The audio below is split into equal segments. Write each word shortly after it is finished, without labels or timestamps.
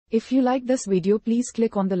If you like this video, please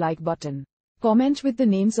click on the like button. Comment with the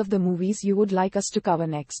names of the movies you would like us to cover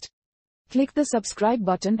next. Click the subscribe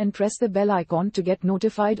button and press the bell icon to get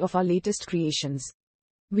notified of our latest creations.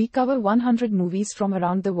 We cover 100 movies from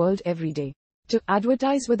around the world every day. To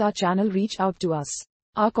advertise with our channel, reach out to us.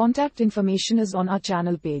 Our contact information is on our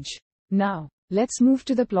channel page. Now, let's move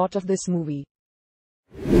to the plot of this movie.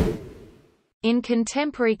 In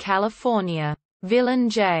contemporary California, villain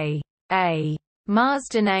J.A.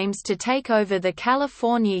 Marsden aims to take over the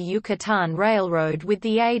California-Yucatan Railroad with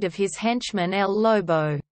the aid of his henchman El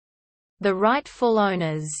Lobo. The rightful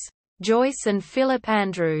owners, Joyce and Philip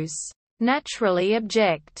Andrews, naturally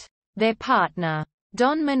object. Their partner,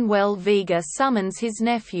 Don Manuel Vega, summons his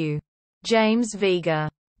nephew, James Vega,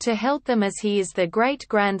 to help them as he is the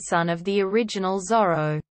great-grandson of the original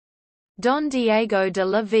Zorro, Don Diego de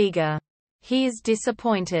la Vega. He is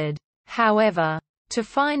disappointed, however, to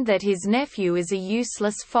find that his nephew is a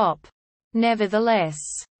useless fop. Nevertheless,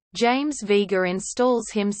 James Vega installs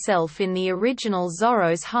himself in the original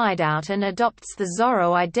Zorro's hideout and adopts the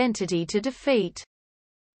Zorro identity to defeat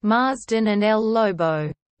Marsden and El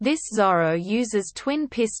Lobo. This Zorro uses twin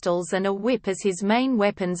pistols and a whip as his main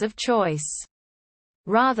weapons of choice,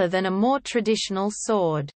 rather than a more traditional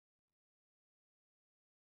sword.